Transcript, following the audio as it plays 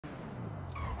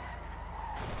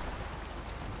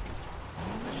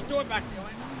door back there,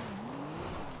 I know.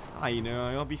 Ah, you know,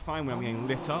 I'll be fine when I'm getting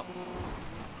lit up.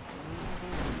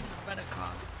 Better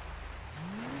car.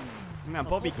 Now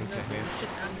Bobby can sit here. Shit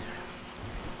down there.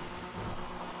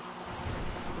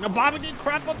 No, Bobby did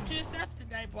crap up GSF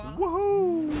today, bro.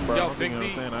 Woohoo! Bro, Yo, I don't Big think you D,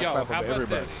 understand. I yo, clap how up about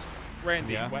everybody. this?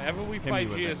 Randy, Yeah. whenever we Hit me fight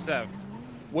with it. GSF,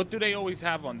 what do they always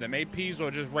have on them? APs or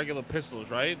just regular pistols,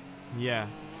 right? Yeah.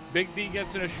 Big D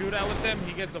gets in a shootout with them,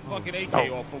 he gets a fucking AK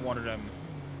Oh. off of one of them.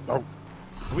 Oh,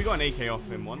 We got an AK off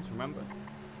him once, remember?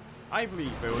 I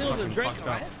believe it was It was a fucking drink, fucked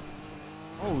right? up.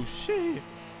 Oh shit!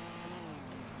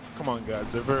 come on,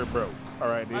 guys. They're very broke. All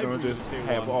right, they I don't agree just with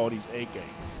have you. all these AKs.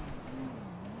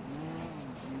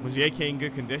 Was the AK in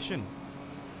good condition?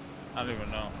 I don't even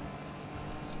know.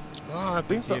 I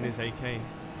think so. In his AK.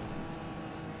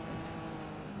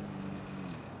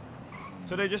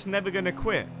 So they're just never gonna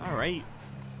quit. All right.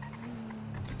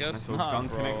 I guess That's all not, gun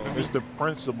bro. connect for me. It's the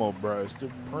principle, bro. It's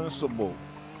the principle.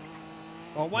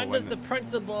 Well, when Well, does when- the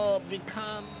principal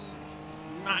become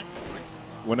not the principal?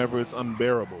 Whenever it's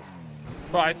unbearable.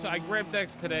 Bro, I grabbed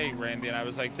Dex today, Randy, and I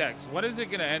was like, Dex, when is it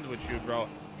going to end with you, bro?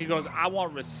 He goes, I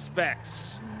want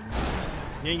respects.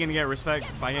 You ain't gonna get respect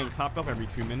by getting clapped up every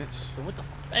 2 minutes. So what the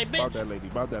hey, About bitch. that lady.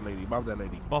 About that lady. About that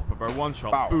lady. Bopper, bro. One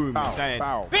shot. Bow, Boom. bow, Dead.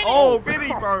 bow. Vinny! Oh, Vinny,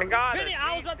 bro. Vinny,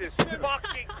 I was about to shoot him.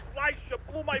 fucking slice, you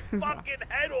blew my fucking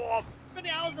head off. Vinny,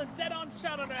 I was a dead-on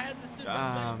shot on her head. This dude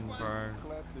Damn, bro.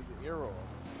 Clapped his ear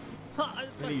off.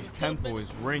 Vinny's tempo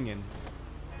is ringing.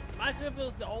 Imagine if it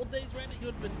was the old days, Randy, he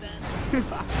would have been dead.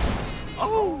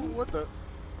 Oh, What the?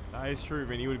 that is true,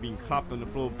 Vinny. You would have been clapped on the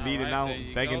floor, bleeding Alright, out, there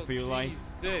you begging go. for your life.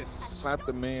 Jesus. Clapped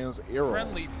the man's ear off.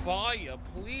 Friendly fire,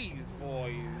 please,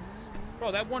 boys.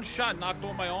 Bro, that one shot knocked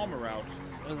all my armor out.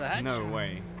 It was a headshot. No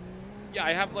way. Yeah,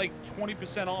 I have like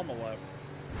 20% armor left.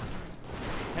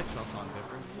 Headshots aren't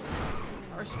different.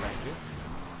 I respect it.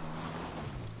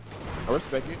 I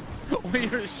respect it.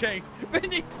 We're ashamed.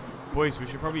 Vinny! Boys, we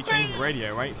should probably change the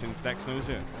radio, right? Since Dex knows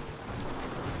it.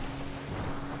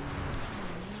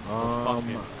 fuck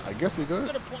it. I guess we good.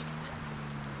 Good at .6. Yeah,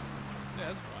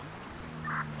 that's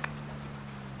fine.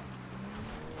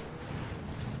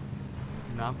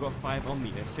 Now I've got 5 on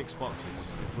me. There's 6 boxes.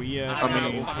 If we mean- all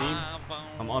clean,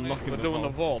 I'm unlocking We're the doing the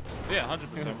vault. vault. Yeah,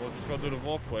 100%. We'll just go do the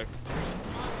vault quick.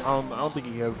 I don't think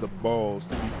he has the balls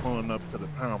to be pulling up to the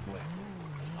pamphlet.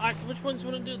 Alright, so which ones you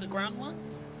want to do? The ground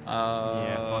ones?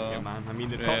 Yeah, fuck it, man. I mean,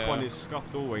 the top yeah. one is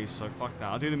scuffed always, so fuck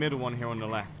that. I'll do the middle one here on the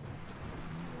left.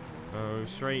 Go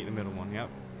straight the middle one, yep.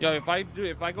 Yo, if I go,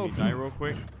 Can you die real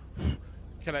quick?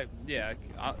 can I? Yeah.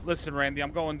 Listen, Randy,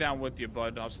 I'm going down with you,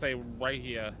 bud. I'll stay right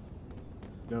here.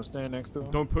 You gonna stand next to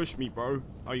him? Don't push me, bro.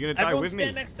 Oh, you're gonna die Everyone with stand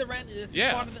me? next to Randy. This Yeah.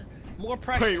 is part of the more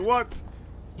pressure. Wait, what?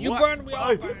 You What? burn, we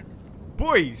all burn.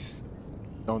 Boys!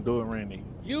 Don't do it, Randy.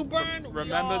 You burn, we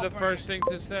Remember all the burn. first thing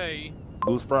to say.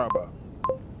 Goose Fraba.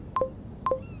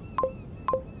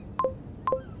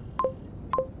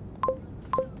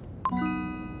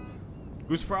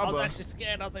 Goose I was Fraba. actually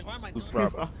scared. I was like, why am I Goose doing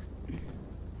this? Fraba.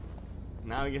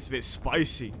 Now it gets a bit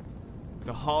spicy.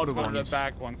 The harder Go to the ones.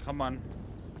 back one. Come on.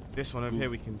 This one over here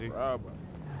we can do. Fraba.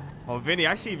 Oh, Vinny,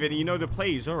 I see Vinny. You know the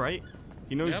plays, alright?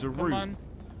 He knows Yep, the come route. on.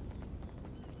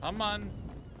 Come on.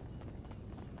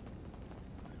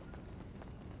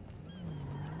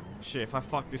 Shit, if I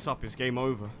fuck this up, it's game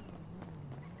over.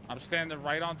 I'm standing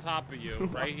right on top of you,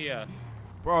 right here.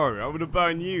 Bro, I'm gonna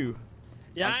burn you.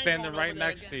 Yeah, I'm I ain't standing going right over there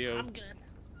next again. to you. I'm good.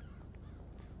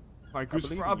 Alright, I Goose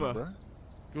believe in you, Fraba. bro.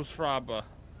 Goose Fraba.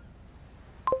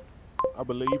 I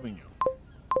believe in you.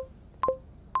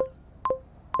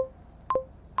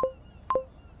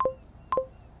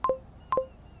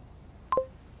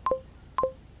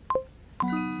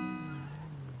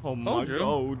 Oh my Told you.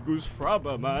 god, Goose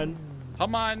Fraba, man.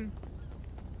 Come on.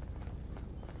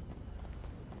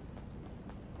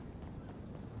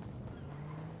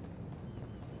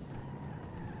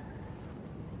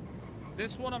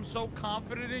 This one, I'm so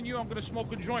confident in you, I'm gonna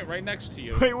smoke a joint right next to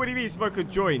you. Wait, what do you mean smoke a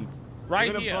joint? Right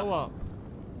You're gonna here. blow up.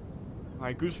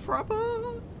 Alright, Goose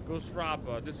Fraba. Goose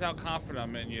Fraba. This is how confident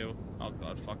I'm in you. Oh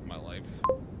god, fuck my life.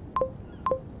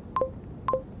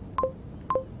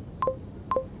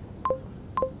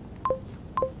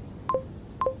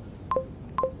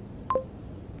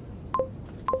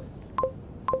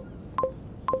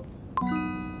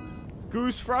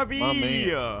 Goose Frabby. My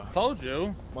man. Told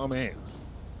you. My man.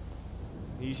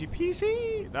 Easy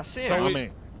peasy. That's it. So My we-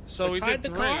 man. So we Tried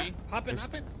did the car. three. Hop in, It's-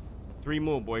 hop in. 3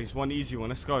 more, boys. 1 easy one.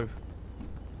 Let's go.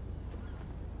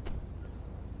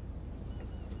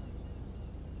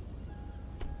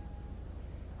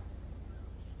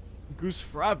 Goose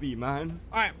Frabby, man.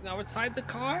 Alright, now let's hide the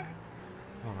car.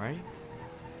 Alright.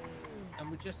 And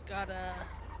we just gotta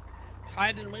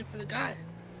hide and wait for the guy.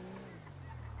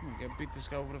 I'm gonna beat this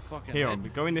guy over the fucking Here,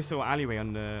 head. go in this little alleyway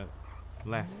on the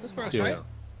left. This works, Yeah. right?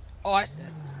 Oh, I see.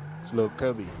 It's a little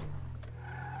cubby.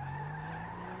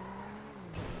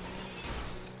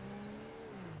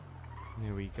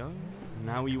 There we go.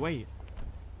 Now we wait.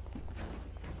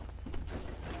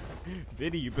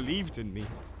 Vinny, you believed in me.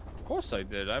 Of course I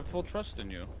did. I have full trust in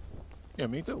you. Yeah,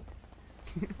 me too.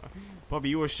 Bobby,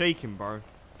 you were shaking, bro.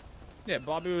 Yeah,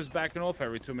 Bobby was backing off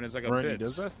every 2 minutes like a Randy, bitch.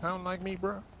 does that sound like me,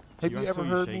 bro? Have You you are ever so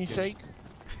heard me shaking. shake?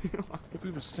 Have you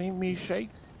ever seen me shake?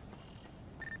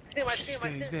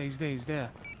 He's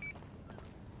there.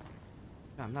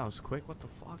 Damn, that was quick. What the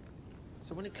fuck?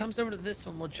 So when it comes over to this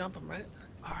one, we'll jump him, right?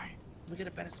 Alright. We get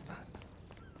a better spot.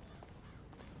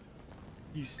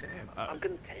 You said. I'm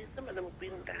gonna tase him and then we'll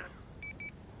beat him down.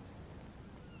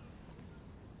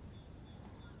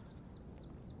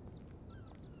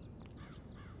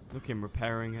 Look him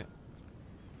repairing it.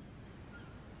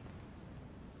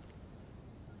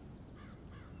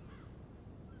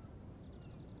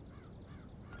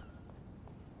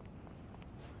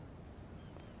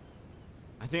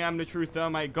 I think I'm the true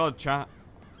thermite god, chat.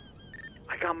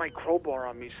 I got my crowbar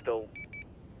on me still.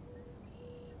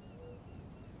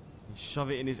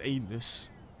 Shove it in his anus.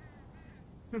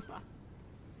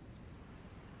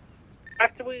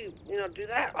 After we, do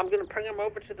that, I'm gonna bring him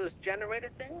over to those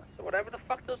generator things, or whatever the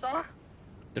fuck those are.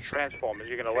 The transformers,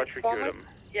 you're gonna electrocute him.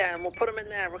 Yeah, and we'll put him in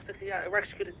there. We're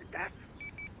executed to death.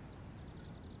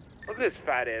 Look at this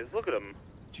fat ass, look at him.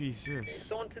 Jesus.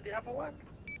 Going to the other one.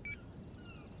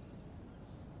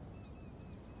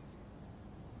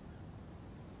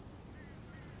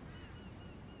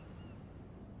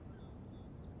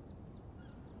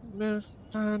 This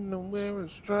time to wear a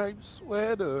striped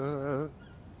sweater.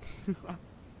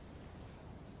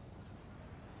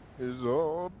 Is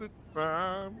all the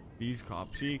time. These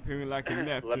cops keep me like a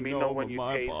nephew. Let me know when you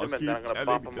my tase boss him and keep then I'm gonna telling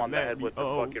pop me him to on the let head me with the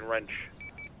go. fucking wrench.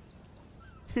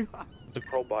 The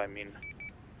crowbar, I mean.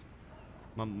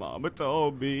 My mama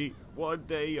told me one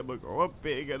day I'm gonna grow up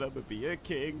big and I'm gonna be a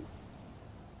king.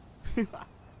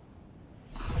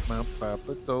 My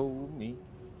papa told me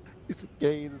it's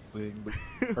okay to sing, but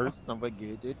first don't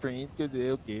forget your dreams, cause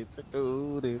they'll get you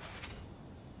through this.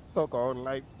 So-called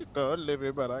life is called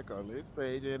living, but I call it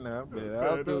raging. I bet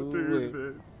I'll do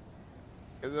it.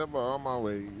 Cause I'm on my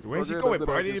way. Where's he going,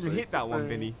 bro? I didn't even hit that one,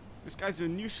 Vinny. This guy's a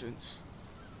nuisance.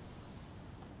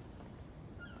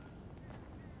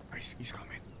 He's coming.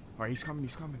 Alright, he's coming.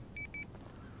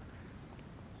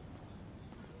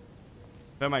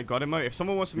 Thermite god emote. If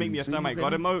someone wants to make me a thermite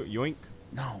god emote, yoink.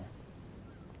 No.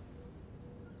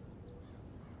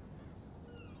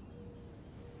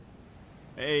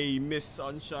 Hey, Miss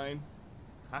Sunshine.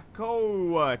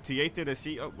 Taco. Tieta de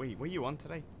C. Oh, wait, what are you on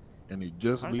today? And he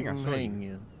just I don't think I leaving saw you.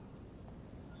 hanging.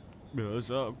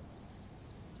 What's up?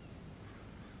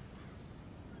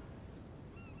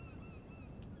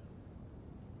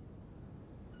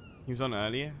 He was on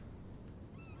earlier.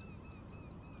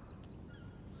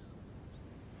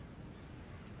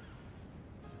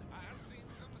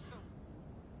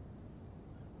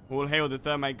 All hail the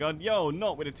thermite god. Yo,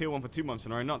 not with a tier 1 for 2 months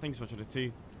in a row. Not thanks so much for the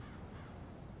 2.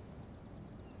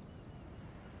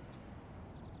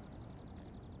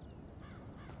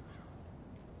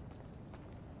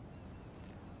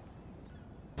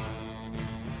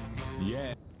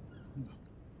 Yeah.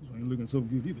 This ain't looking so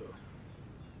good either.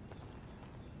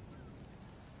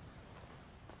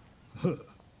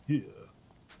 Yeah.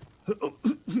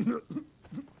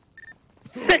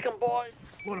 Sick 'em, boys.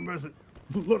 Lord of mercy.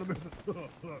 Lord of mercy.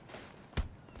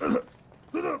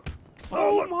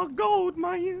 Oh my god,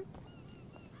 man.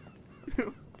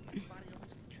 Alright.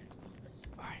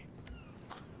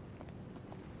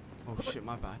 Oh shit,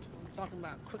 my bad. I'm talking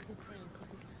about quick and clean,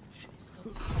 Shit, he's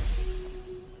still...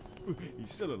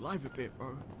 He's still alive a bit,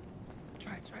 bro.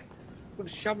 Try it. We're gonna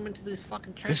shove him into these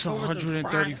fucking This transformers and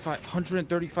fry him.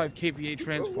 135 kVA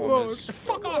transformers.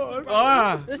 Fuck off!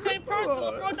 Ah! The same person,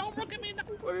 bro. Don't look at me.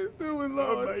 What are you doing, Oh,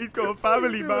 Lord? man, he's got a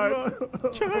family, man.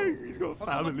 Chang, he's got a The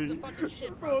family. fucking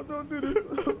shit, bro. Don't do this.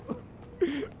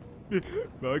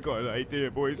 No, I got an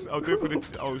idea, boys. I'll do it for the.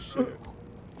 Oh shit.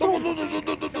 Fuck out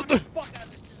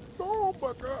of this. Oh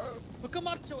my God. Hook him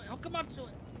up to it.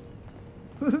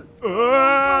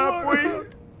 Ah, boy.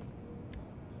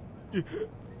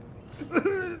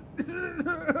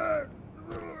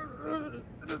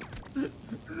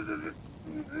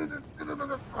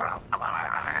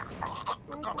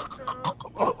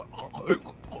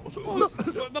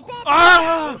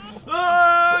 Ah!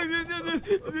 Ah!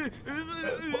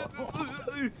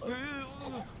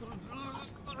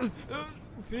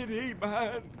 Pity,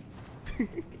 man.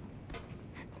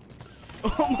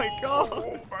 Oh my god.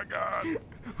 Oh my god.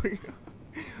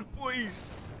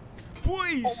 Boys.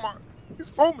 Boys. Oh my. He's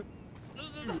foaming.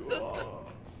 Oh,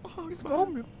 fuck, He's man.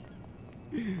 foaming.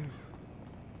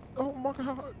 Oh my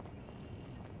god.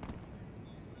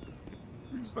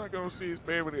 He's not gonna see his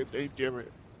family at Thanksgiving.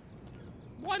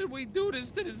 Why did we do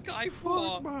this to this guy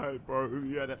for? Fuck, man, bro.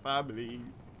 You had a family.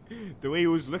 The way he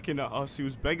was looking at us, he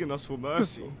was begging us for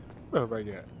mercy. Oh my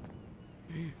god.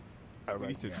 We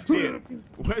need to fit.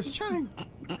 Where's Chang?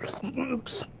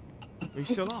 He's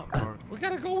still up, bro. We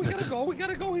gotta go, we gotta go, we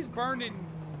gotta go. He's burning.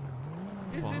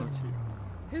 Fuck.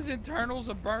 His internals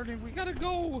are burning. We gotta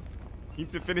go. Need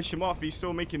to finish him off. He's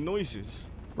still making noises.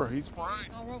 Bro, he's frying.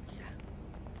 It's all over.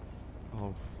 Yeah.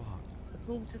 Oh, fuck. Let's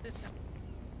move to this side.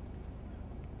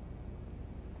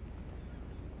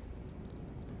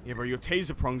 Yeah, bro, your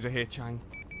taser prongs are here, Chang.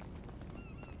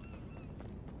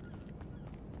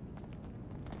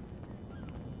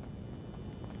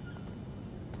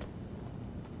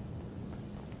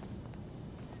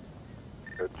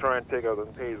 Try and take out the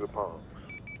taser palms.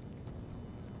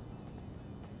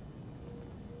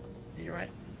 You're right.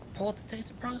 Pull out the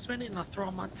taser prongs, Randy, and I'll throw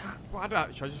them on top. Why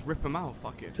not? Should I just rip him out?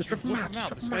 Fuck it. Just rip them out. Him out.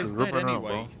 Just This rip 'em guy's out. Rip dead him out,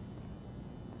 anyway.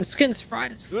 The skin's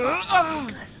fried as fuck.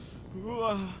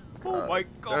 Oh my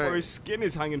god, bro, dang. his skin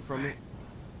is hanging from it.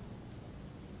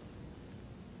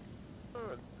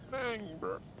 Dang,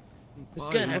 bro. It's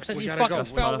Buddy, good. Looks like we you gotta fucking go.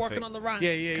 fell Perfect. working on the ride.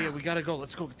 Yeah. We gotta go.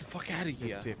 Let's go. Get the fuck out of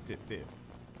here. Dip, dip, dip.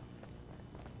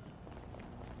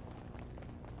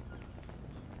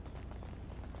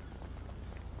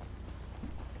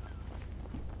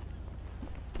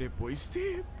 Dip, boys,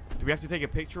 dip. Do we have to take a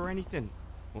picture or anything?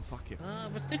 Well, fuck it.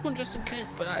 Let's take one just in case,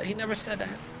 but he never said that.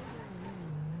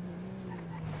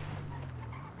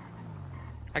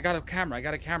 I got a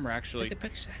camera. Actually. Take a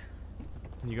picture.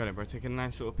 You got it, bro. Take a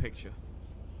nice little picture.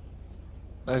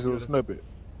 Nice little snippet.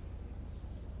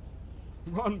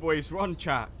 Run, boys, run,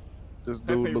 chat. This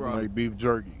Pepe dude looking run. like beef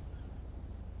jerky.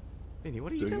 Vinny,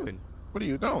 what are you Do you? doing? What are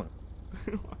you doing?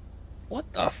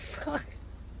 What the fuck?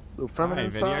 Little Hi, feminine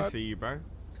Vinny, I side. see you, bro.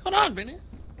 What's going on, Vinny?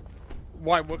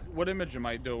 Why? What image am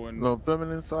I doing? Little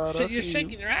feminine side. I Shit, you're see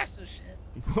shaking your ass and shit.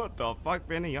 What the fuck,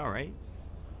 Vinny? All right.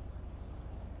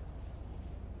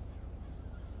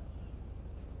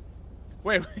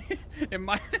 Wait, am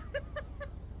I?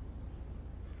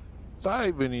 It's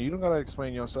alright, Vinny. You don't gotta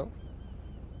explain yourself.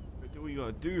 Do what you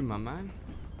gotta do, my man.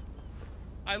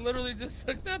 I literally just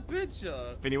took that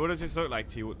picture. Vinny, what does this look like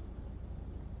to you?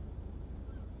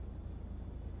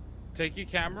 Take your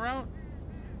camera out.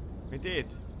 It did.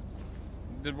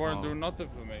 It weren't Oh. doing nothing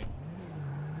for me.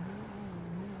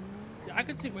 Yeah, I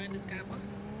can see wearing this guy one.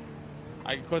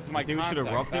 I put my I think we should have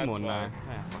contacts, robbed him that's or why. nah?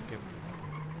 Yeah, fuck him.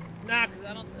 Nah, because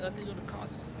I think it would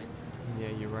cost us space. Yeah,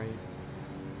 you're right.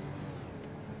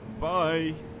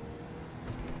 Bye.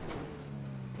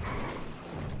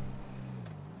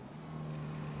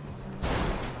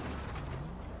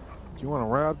 You wanna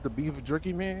rob the beef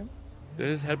jerky man? Did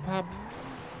his head pop?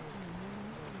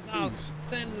 No, I was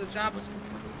saying the job was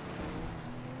complete.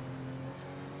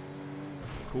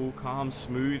 Cool, calm,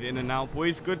 smooth, in and out.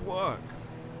 Boys, good work.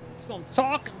 That's what I'm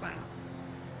talking about.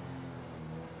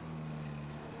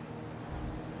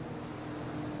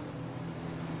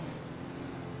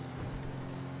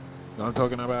 No, I'm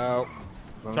talking about.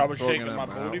 So I was shaking my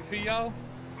booty for y'all?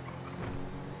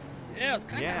 Yeah, it's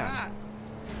kind of Yeah. hot.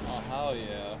 Oh, hell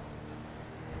yeah.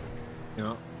 You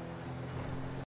know,